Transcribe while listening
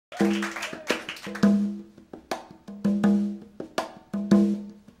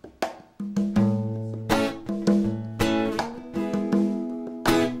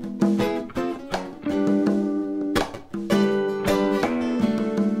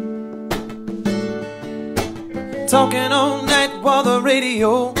talking all night while the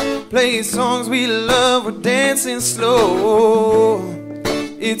radio plays songs we love, we're dancing slow.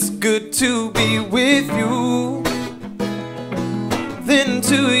 It's good to be with you. Then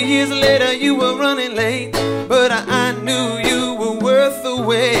 2 years later you were running late, but I knew you were worth the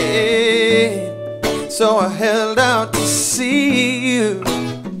wait. So I held out to see you.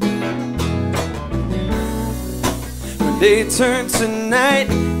 When day turned to night,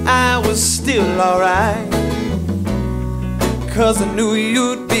 I was still alright, 'cause I knew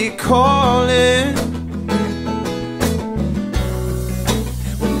you'd be calling.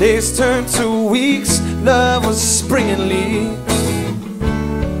 When days turned to weeks, love was springing leaves.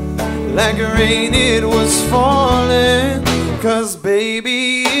 Like rain it was falling. 'Cause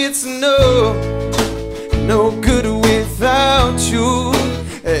baby, it's no good without you.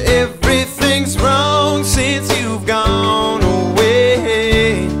 Everything's wrong since you've gone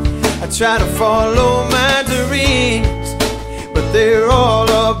away. I try to follow my dreams, but they're all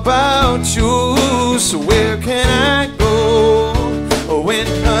about you. So where can I go when,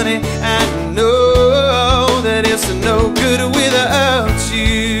 honey, I know that it's no good without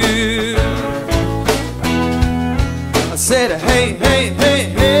you? I said, hey, hey, hey,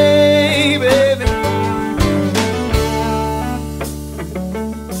 hey, baby.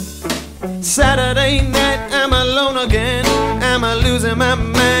 Saturday night, I'm alone again. I'm losing my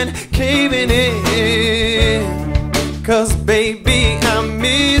mind, caving in. 'Cause baby, I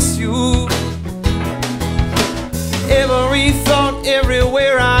miss you. Every thought,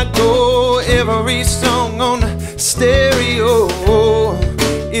 everywhere I go, every song on the stereo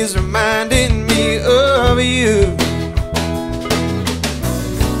is reminding me of you.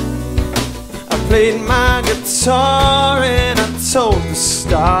 I played my guitar and I told the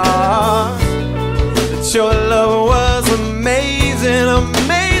stars that your love was amazing,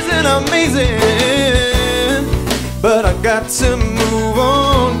 amazing, amazing. But I got to move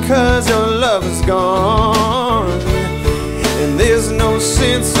on, 'cause your love is gone, and there's no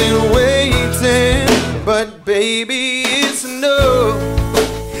sense in waiting. But baby, it's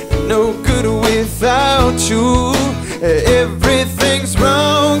no good without you. Everything's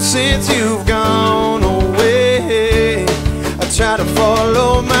wrong since you've gone away. I try to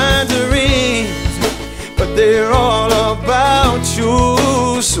follow my dreams, but they're all about you.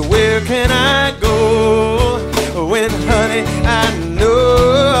 So where can I go when, honey, I know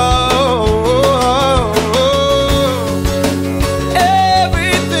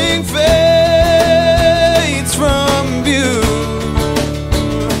everything fades from view?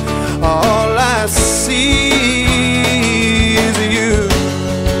 All I see is you.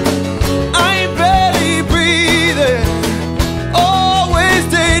 I ain't barely breathing, always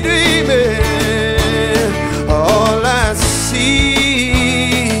daydreaming. All I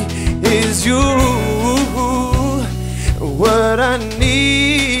see is you. What I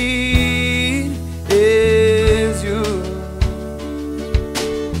need is you.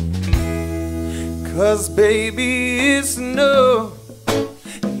 'Cause baby, it's no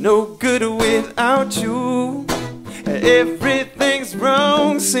good without you. Everything's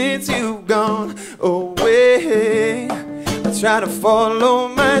wrong since you've gone away. I try to follow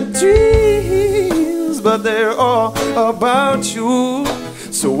my dreams, but they're all about you.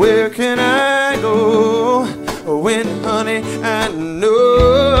 So where can